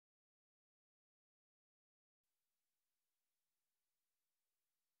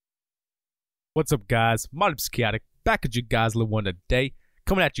What's up, guys? My name's KhaoticK, back at you guys one today,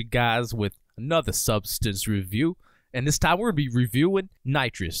 coming at you guys with another substance review, and this time we're gonna be reviewing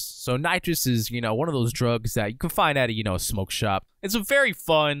NITROUS. So NITROUS is, one of those drugs that you can find at a, smoke shop. It's a very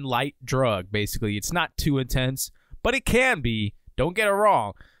fun, light drug, basically. It's not too intense, but it can be. Don't get it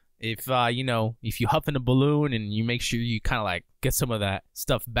wrong. If, if you huff in a balloon and you make sure you kind of like get some of that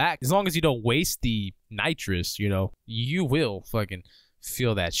stuff back, as long as you don't waste the NITROUS, you will fucking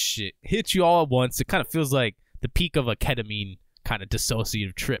feel that shit hit you all at once. It kind of feels like the peak of a ketamine kind of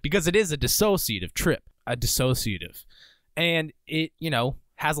dissociative trip, because it is a dissociative trip, and it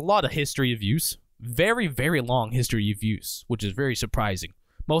has a lot of history of use, very long history of use, which is very surprising.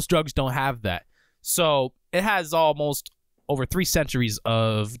 Most drugs don't have that. So it has almost over 3 centuries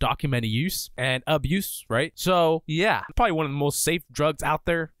of documented use and abuse, right? So yeah, probably one of the most safe drugs out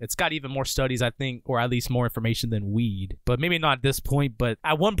there. It's got even more studies, I think, or at least more information than weed, but maybe not at this point. But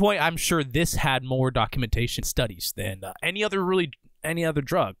at one point, I'm sure this had more documentation studies than any other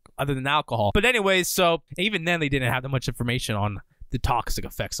drug other than alcohol. But anyways, so even then they didn't have that much information on the toxic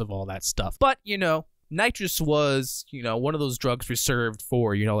effects of all that stuff. But NITROUS was, one of those drugs reserved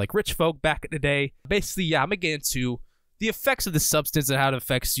for, like rich folk back in the day. Basically, yeah, I'm gonna get into the effects of the substance and how it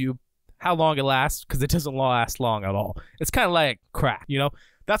affects you, how long it lasts, because it doesn't last long at all. It's kind of like crack,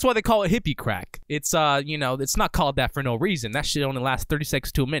 That's why they call it hippie crack. It's, it's not called that for no reason. That shit only lasts 30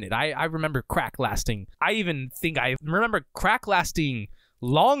 seconds to a minute. I remember crack lasting. I even think I remember crack lasting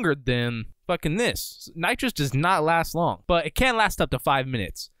longer than fucking this. NITROUS does not last long, but it can last up to 5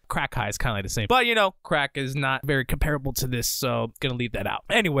 minutes. Crack high is kind of like the same, but crack is not very comparable to this, so gonna leave that out.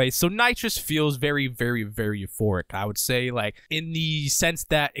 Anyway, so NITROUS feels very euphoric, I would say, like in the sense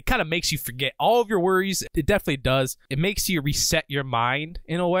that it kind of makes you forget all of your worries. It definitely does. It makes you reset your mind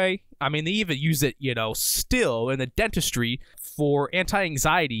in a way. I mean, they even use it, still in the dentistry for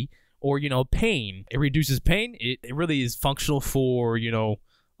anti-anxiety or, pain. It reduces pain. It really is functional for,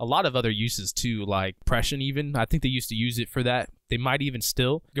 a lot of other uses too, like depression even. I think they used to use it for that. They might even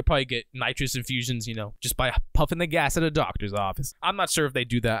still. You could probably get NITROUS infusions, just by puffing the gas at a doctor's office. I'm not sure if they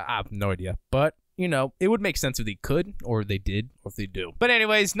do that. I have no idea. But, it would make sense if they could, or if they did, or if they do. But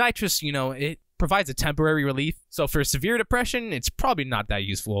anyways, NITROUS, it provides a temporary relief. So for severe depression, it's probably not that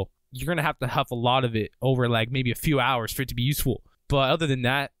useful. You're going to have to huff a lot of it over like maybe a few hours for it to be useful. But other than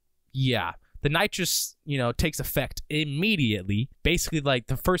that, yeah. The NITROUS, takes effect immediately. Basically, like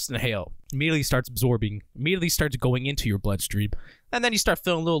the first inhale, immediately starts absorbing, immediately starts going into your bloodstream, and then you start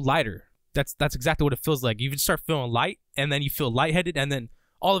feeling a little lighter. That's exactly what it feels like. You even start feeling light, and then you feel lightheaded, and then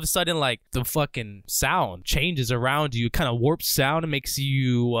all of a sudden, like the fucking sound changes around you. It kind of warps sound and makes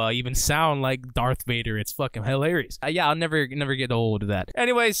you even sound like Darth Vader. It's fucking hilarious. Yeah, I'll never get old of that.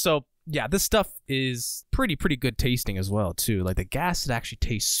 Anyway, so yeah, this stuff is pretty good tasting as well too. Like the gas, it actually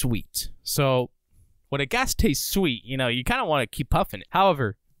tastes sweet. So when a gas tastes sweet, you kind of want to keep puffing it.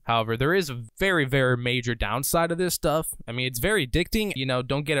 However, there is a very major downside of this stuff. I mean, it's very addicting.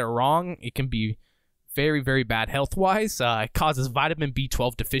 Don't get it wrong. It can be very bad health-wise. It causes vitamin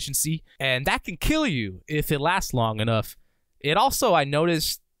B12 deficiency, and that can kill you if it lasts long enough. It also, I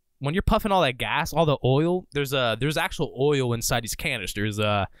noticed, when you're puffing all that gas, all the oil, there's actual oil inside these canisters.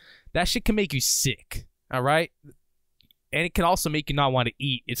 That shit can make you sick, all right? And it can also make you not want to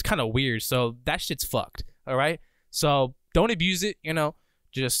eat. It's kind of weird, so that shit's fucked, all right? So don't abuse it,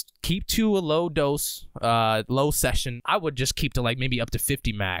 Just keep to a low dose, low session. I would just keep to like maybe up to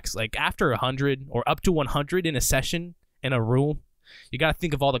 50 max. Like after 100 or up to 100 in a session in a room, you got to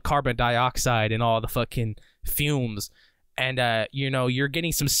think of all the carbon dioxide and all the fucking fumes. And, you're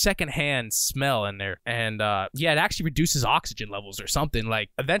getting some secondhand smell in there. And, yeah, it actually reduces oxygen levels or something. Like,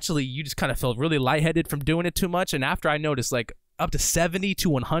 eventually, you just kind of feel really lightheaded from doing it too much. And after I noticed, like, up to 70 to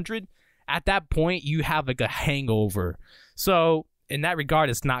 100, at that point, you have, like, a hangover. So, in that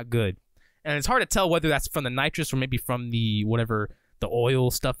regard, it's not good. And it's hard to tell whether that's from the NITROUS or maybe from the whatever the oil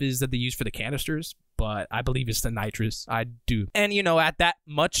stuff is that they use for the canisters. But I believe it's the NITROUS. I do. And, at that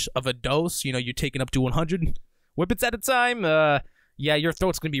much of a dose, you're taking up to 100 whippets at a time, yeah, your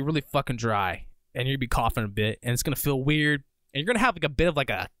throat's gonna be really fucking dry, and you're gonna be coughing a bit, and it's gonna feel weird, and you're gonna have like a bit of like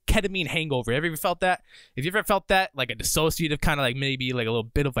a ketamine hangover. Have you ever felt that? If you ever felt that, like a dissociative kind of like maybe like a little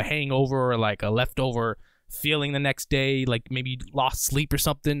bit of a hangover or like a leftover feeling the next day, like maybe lost sleep or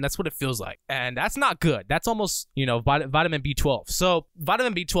something, that's what it feels like. And that's not good. That's almost, vitamin B12. So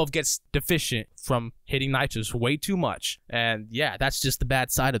vitamin B12 gets deficient from hitting nitrous way too much. And yeah, that's just the bad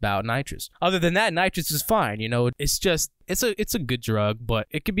side about nitrous. Other than that, nitrous is fine. You know, it's just, it's a good drug, but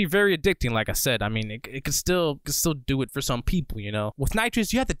it can be very addicting. Like I said, I mean, it could still do it for some people, you know. With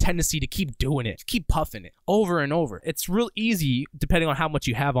nitrous, you have the tendency to keep doing it, keep puffing it over and over. It's real easy, depending on how much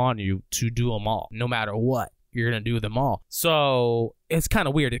you have on you, to do them all, no matter what. You're gonna do them all. So it's kind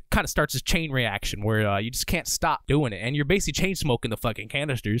of weird. It kind of starts this chain reaction where you just can't stop doing it, and you're basically chain smoking the fucking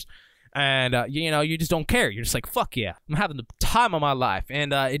canisters, and you know, you just don't care. You're just like, fuck yeah, I'm having the time of my life.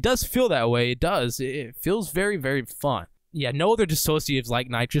 And it does feel that way. It does. It feels very, very fun. Yeah, no other dissociatives like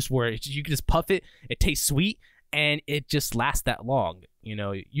nitrous where you can just puff it, it tastes sweet, and it just lasts that long. You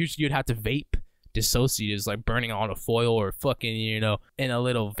know, usually you'd have to vape dissociatives like burning on a foil or fucking, you know, in a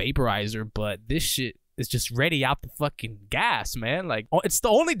little vaporizer, but this shit is just ready out the fucking gas, man. Like, it's the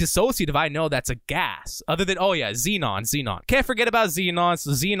only dissociative I know that's a gas, other than, oh yeah, xenon. Can't forget about xenon.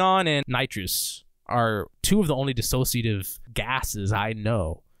 So xenon and nitrous are two of the only dissociative gases I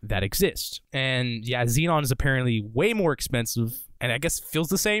know that exist. And yeah, xenon is apparently way more expensive, and I guess feels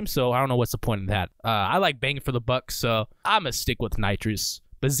the same, so I don't know what's the point of that. I like banging for the buck, so I'm gonna stick with nitrous.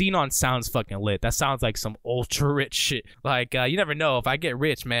 But xenon sounds fucking lit. That sounds like some ultra rich shit. Like, you never know. If I get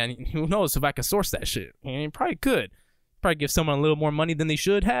rich, man, who knows if I can source that shit. You probably could. Probably give someone a little more money than they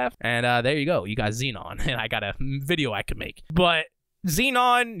should have. And there you go. You got xenon. And I got a video I could make. But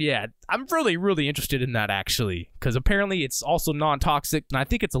xenon, yeah, I'm really, really interested in that, actually. Because apparently it's also non-toxic. And I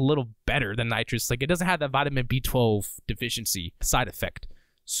think it's a little better than nitrous. Like, it doesn't have that vitamin B12 deficiency side effect.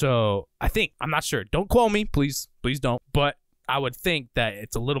 So, I think, I'm not sure. Don't quote me. Please don't. But I would think that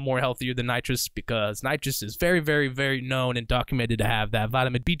it's a little more healthier than nitrous, because nitrous is very, very, very known and documented to have that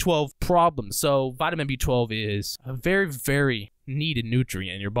vitamin B12 problem. So vitamin B12 is a very, very needed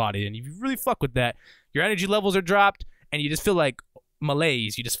nutrient in your body. And if you really fuck with that, your energy levels are dropped and you just feel like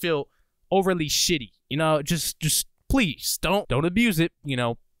malaise. You just feel overly shitty. You know, just please don't abuse it. You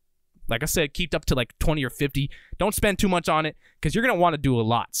know, like I said, keep up to like 20 or 50. Don't spend too much on it, because you're going to want to do a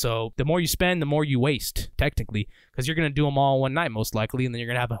lot. So the more you spend, the more you waste, technically, because you're going to do them all one night, most likely, and then you're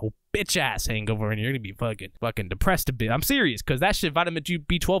going to have a whole bitch-ass hangover, and you're going to be fucking depressed a bit. I'm serious, because that shit, vitamin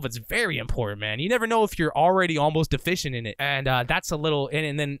B12, is very important, man. You never know if you're already almost deficient in it, and that's a little,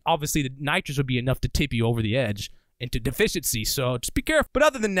 and then obviously the nitrous would be enough to tip you over the edge into deficiency, so just be careful. But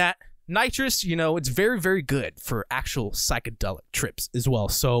other than that, nitrous, you know, it's very, very good for actual psychedelic trips as well.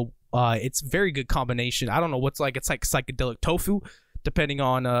 So it's very good combination. I don't know what's like. It's like psychedelic tofu, depending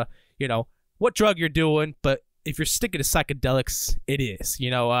on you know, what drug you're doing. But if you're sticking to psychedelics, it is.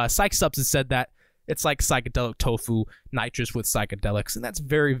 You know, Psych Subs has said that it's like psychedelic tofu, nitrous with psychedelics, and that's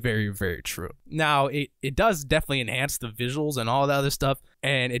very, very, very true. Now, it does definitely enhance the visuals and all that other stuff,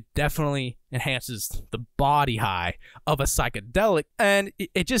 and it definitely enhances the body high of a psychedelic, and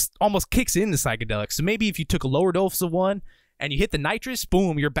it just almost kicks in the psychedelic. So maybe if you took a lower dose of one, and you hit the nitrous,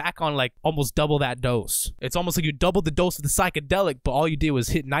 boom, you're back on like almost double that dose. It's almost like you doubled the dose of the psychedelic, but all you did was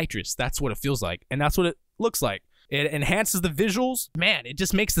hit nitrous. That's what it feels like, and that's what it looks like. It enhances the visuals. Man, it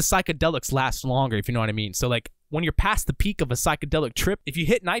just makes the psychedelics last longer, if you know what I mean. So like when you're past the peak of a psychedelic trip, if you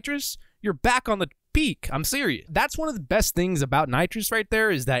hit nitrous, you're back on the peak. I'm serious. That's one of the best things about nitrous right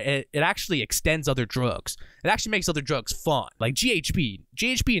there, is that it actually extends other drugs. It actually makes other drugs fun. Like GHB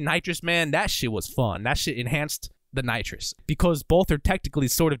and nitrous, man, that shit was fun. That shit enhanced the nitrous, because both are technically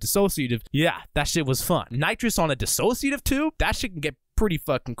sort of dissociative. Yeah, that shit was fun. Nitrous on a dissociative tube, that shit can get pretty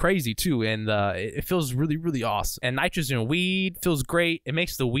fucking crazy too, and it feels really, really awesome. And nitrous in weed feels great. It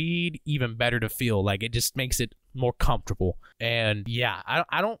makes the weed even better to feel. Like, it just makes it more comfortable. And yeah,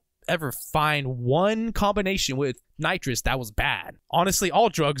 I don't ever find one combination with nitrous that was bad. Honestly, all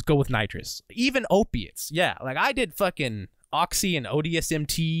drugs go with nitrous, even opiates. Yeah, like I did fucking Oxy and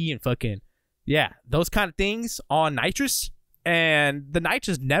ODSMT and fucking, yeah, those kind of things on nitrous, and the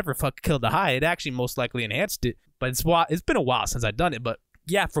nitrous never fucking killed the high. It actually most likely enhanced it, but it's been a while since I've done it. But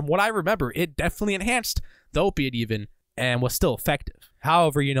yeah, from what I remember, it definitely enhanced the opiate even, and was still effective.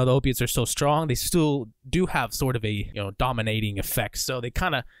 However, you know, the opiates are so strong, they still do have sort of a, you know, dominating effect, so they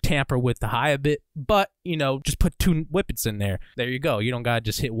kind of tamper with the high a bit. But, you know, just put 2 whippets in there. There you go. You don't gotta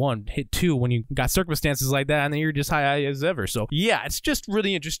just hit 1, hit 2 when you got circumstances like that, and then you're just high as ever. So yeah, it's just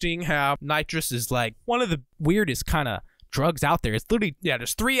really interesting how nitrous is like one of the weirdest kind of drugs out there. It's literally, yeah,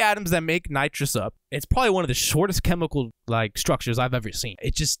 there's 3 atoms that make nitrous up. It's probably one of the shortest chemical like structures I've ever seen.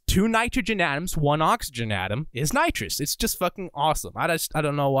 It's just 2 nitrogen atoms, 1 oxygen atom is nitrous. It's just fucking awesome. I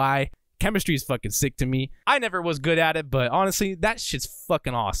don't know why chemistry is fucking sick to me. I never was good at it, but honestly, that shit's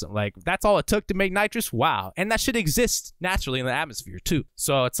fucking awesome. Like, that's all it took to make nitrous. Wow. And that shit exists naturally in the atmosphere too.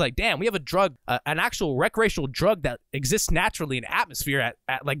 So it's like, damn, we have a drug, an actual recreational drug that exists naturally in the atmosphere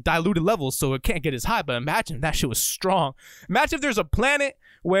at like diluted levels, so it can't get as high. But imagine if that shit was strong. Imagine if there's a planet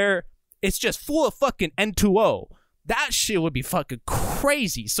where it's just full of fucking N2O. That shit would be fucking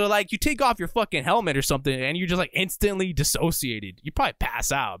crazy. So like, you take off your fucking helmet or something and you're just like instantly dissociated. You probably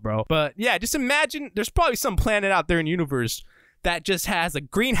pass out, bro. But yeah, just imagine there's probably some planet out there in the universe that just has a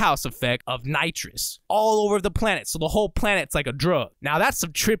greenhouse effect of nitrous all over the planet. So the whole planet's like a drug. Now that's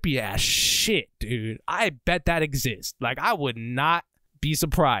some trippy ass shit, dude. I bet that exists. Like, I would not be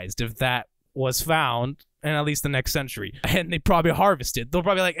surprised if that was found in at least the next century, and they probably harvest it. They'll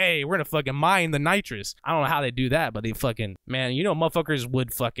probably like, hey, we're gonna fucking mine the nitrous. I don't know how they do that, but they fucking, man, you know, motherfuckers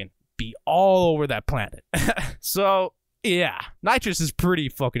would fucking be all over that planet. So yeah, nitrous is pretty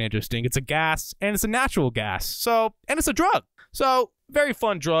fucking interesting. It's a gas, and it's a natural gas. So, and it's a drug. So very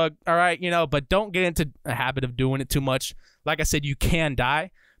fun drug, all right, you know, but don't get into a habit of doing it too much. Like I said, you can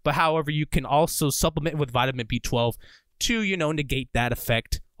die, but however, you can also supplement with vitamin B12 to, you know, negate that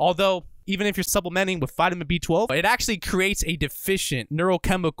effect. Although, even if you're supplementing with vitamin B12, it actually creates a deficient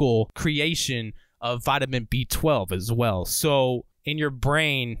neurochemical creation of vitamin B12 as well. So in your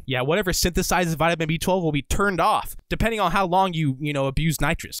brain, yeah, whatever synthesizes vitamin B12 will be turned off depending on how long you abuse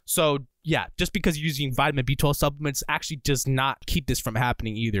nitrous. So yeah, just because you're using vitamin B12 supplements actually does not keep this from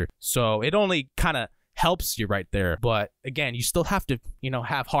happening either. So it only kind of helps you right there. But again, you still have to, you know,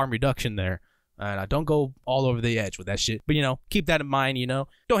 have harm reduction there. And don't go all over the edge with that shit. But, you know, keep that in mind, you know.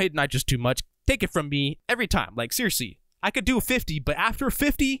 Don't hate nitrous too much. Take it from me every time. Like, seriously, I could do 50, but after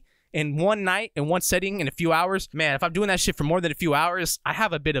 50 in one night, in one setting, in a few hours, man, if I'm doing that shit for more than a few hours, I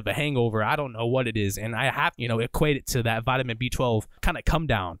have a bit of a hangover. I don't know what it is. And I have, you know, equate it to that vitamin B12 kind of come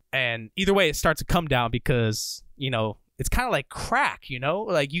down. And either way, it starts to come down because, you know, it's kind of like crack, you know,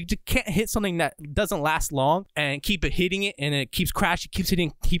 like you just can't hit something that doesn't last long and keep it hitting it and it keeps crashing, keeps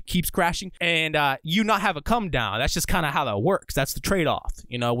hitting, keeps crashing, and you not have a come down. That's just kind of how that works. That's the trade-off,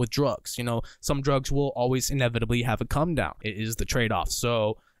 you know, with drugs. You know, some drugs will always inevitably have a come down. It is the trade-off.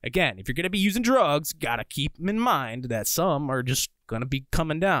 So again, if you're going to be using drugs, gotta keep in mind that some are just going to be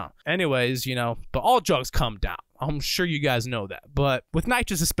coming down. Anyways, you know, but all drugs come down. I'm sure you guys know that. But with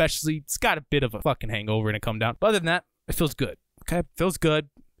nitrous especially, it's got a bit of a fucking hangover and a come down. But other than that, it feels good. Okay, feels good.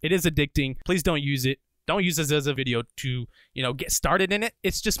 It is addicting. Please don't use it. Don't use this as a video to, you know, get started in it.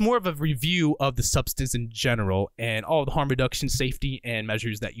 It's just more of a review of the substance in general and all the harm reduction, safety, and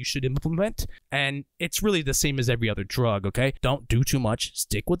measures that you should implement. And it's really the same as every other drug, okay? Don't do too much.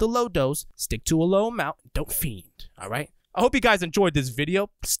 Stick with the low dose. Stick to a low amount. Don't fiend, all right? I hope you guys enjoyed this video.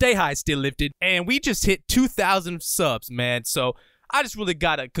 Stay high, stay lifted. And we just hit 2,000 subs, man. So I just really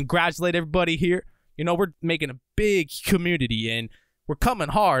gotta congratulate everybody here. You know, we're making a big community and we're coming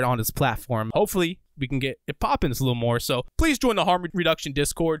hard on this platform. Hopefully, we can get it popping a little more. So please join the harm reduction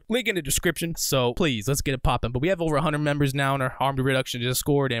Discord. Link in the description. So please, let's get it popping. But we have over 100 members now in our harm reduction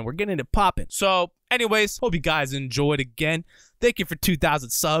Discord and we're getting it popping. So anyways, hope you guys enjoyed again. Thank you for 2,000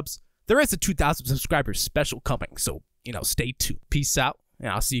 subs. There is a 2,000 subscribers special coming. So, you know, stay tuned. Peace out. And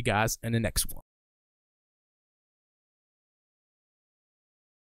I'll see you guys in the next one.